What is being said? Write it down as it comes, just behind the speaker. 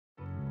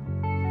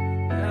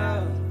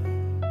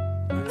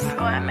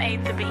I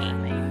made the beat.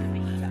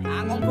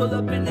 I'm gonna pull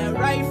up in that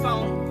right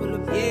phone. Pull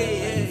up,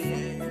 yeah.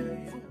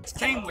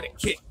 Came with a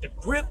kick, the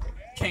grip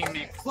came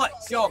in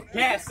clutch. Y'all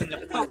gas and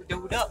the pump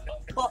dude up.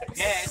 Fuck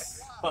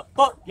gas, but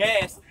fuck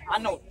gas. I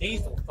know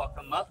these will fuck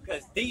them up,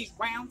 cause these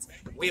rounds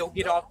will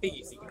get off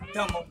easy.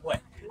 Dumb or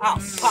what?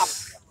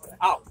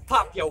 I'll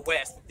pop your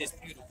ass with this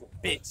beautiful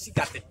bitch. She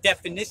got the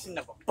definition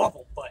of a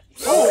bubble butt.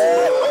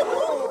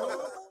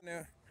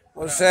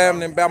 What's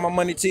happening? Bout My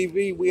Money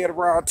TV. We at a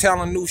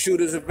RawTalent New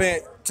Shooters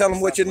event. Tell them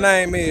what your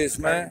name is,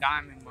 man. Curt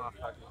Diamond,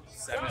 motherfucker.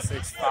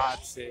 765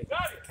 shit.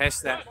 Catch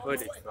that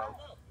footage, bro.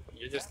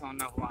 You're just gonna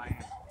know who I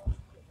am.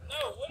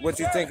 What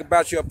you think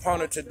about your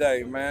opponent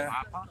today, man?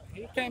 My opponent,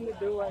 he came to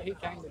do what he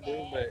came to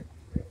do, but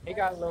he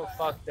got a little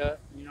fucked up,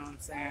 you know what I'm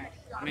saying?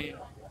 I mean,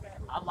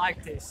 I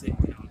like this shit, you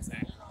know what I'm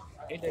saying?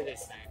 He did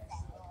his thing.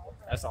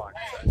 That's all I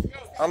can say.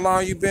 How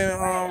long you been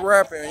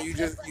rapping? You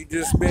just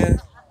been,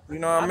 you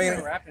know what I mean? I've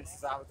been rapping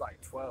since I was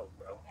like 12,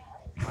 bro.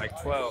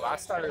 Like 12. I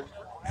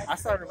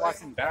started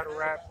watching battle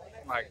rap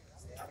like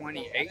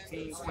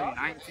 2018,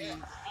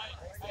 2019,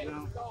 you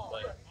know?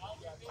 But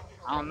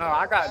I don't know.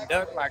 I got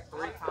ducked like 3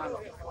 times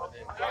before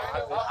this,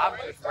 bro. I was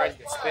just ready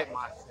to spit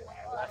my shit.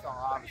 That's all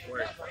I was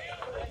worried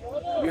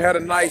about. You had a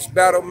nice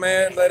battle,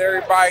 man. Let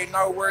everybody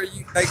know where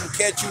they can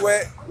catch you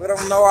at. Let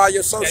them know all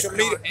your social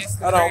media.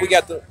 Hold on, we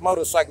got the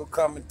motorcycle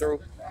coming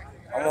through.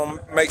 I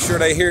want to make sure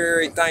they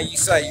hear everything you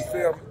say. You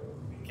feel me?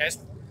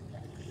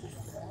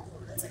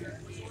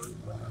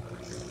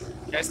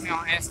 Catch me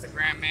on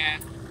Instagram,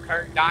 man.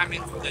 Curt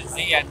Diamond with a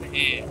Z at the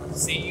end.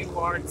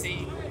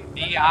 CurtDiamond.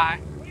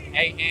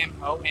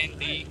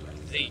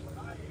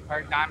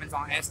 Curt Diamond's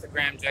on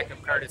Instagram.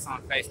 Jacob Curtis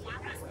on Facebook.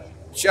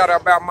 Shout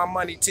out Bout My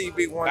Money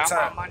TV one time.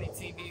 Bout My Money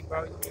TV,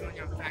 bro. You doing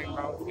your thing,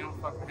 bro. If you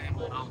don't fuck with him, I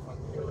don't fuck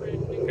with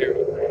you.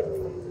 Period.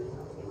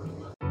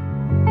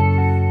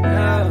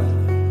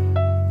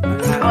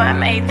 So I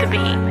made the beat.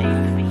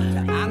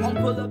 I'm gonna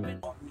pull up in.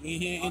 In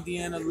here,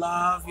 Indiana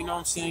live, you know what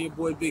I'm saying? Your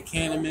boy Big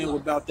Cannon, man,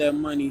 with Bout That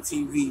Money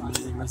TV,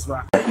 man. Let's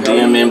rock.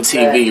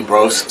 BMMTv,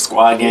 bro.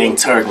 Squad Gang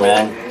Turk,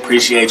 man.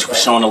 Appreciate you for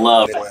showing the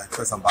love.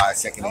 Chris, I'm by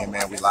second in,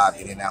 man. We live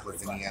in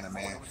Indianapolis, Indiana,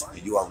 man.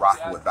 And you are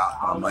rocking with Bout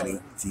My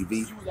Money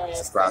TV.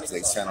 Subscribe to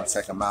their channel,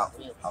 check them out.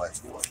 I'll let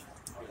you go.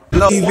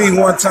 TV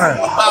one time.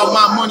 Bout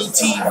My Money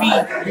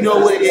TV, you know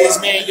what it is,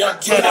 man. Young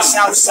Cannon,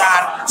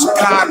 Southside,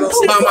 Chicago.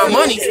 Bout My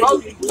Money, bro.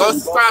 Go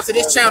subscribe to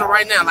this channel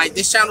right now. Like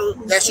this channel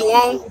that you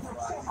own,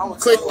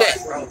 click that.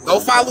 Go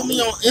follow me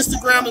on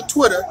Instagram and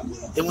Twitter.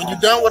 And when you're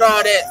done with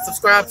all that,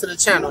 subscribe to the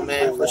channel,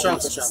 man. For sure,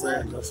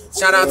 man.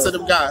 Shout out to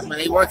them guys, man.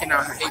 They working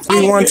out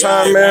here. One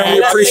time, man.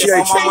 We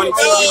appreciate you. Money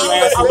TV,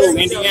 man. Salute,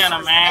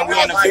 Indiana, man. We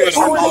in the building.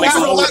 We're gonna make a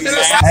movie,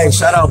 man. Hey,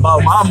 shout out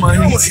Bout My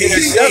Money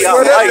TV. That's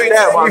what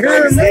that.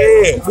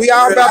 We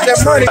all about that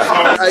money.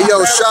 Hey,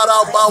 yo, shout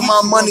out Bout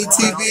My Money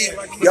TV.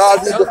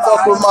 Y'all need to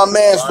fuck with my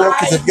man, bro.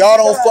 Because if y'all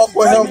don't fuck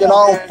with him, then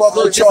I don't fuck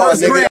with y'all,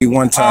 nigga.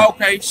 One time.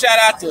 Okay, shout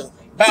out to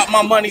Bout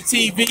My Money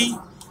TV.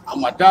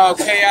 My dog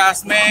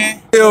Chaos, man.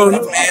 Man,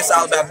 it's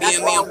all about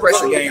BMM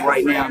pressure game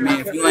right now,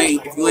 man. If you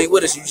ain't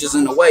with us, you just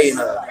in the way. And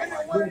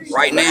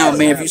right now,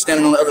 man, if you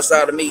standing on the other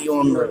side of me, you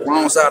on the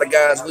wrong side of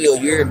God's will.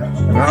 You're So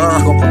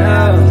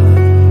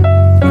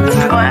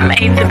I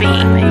made the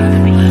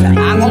beat.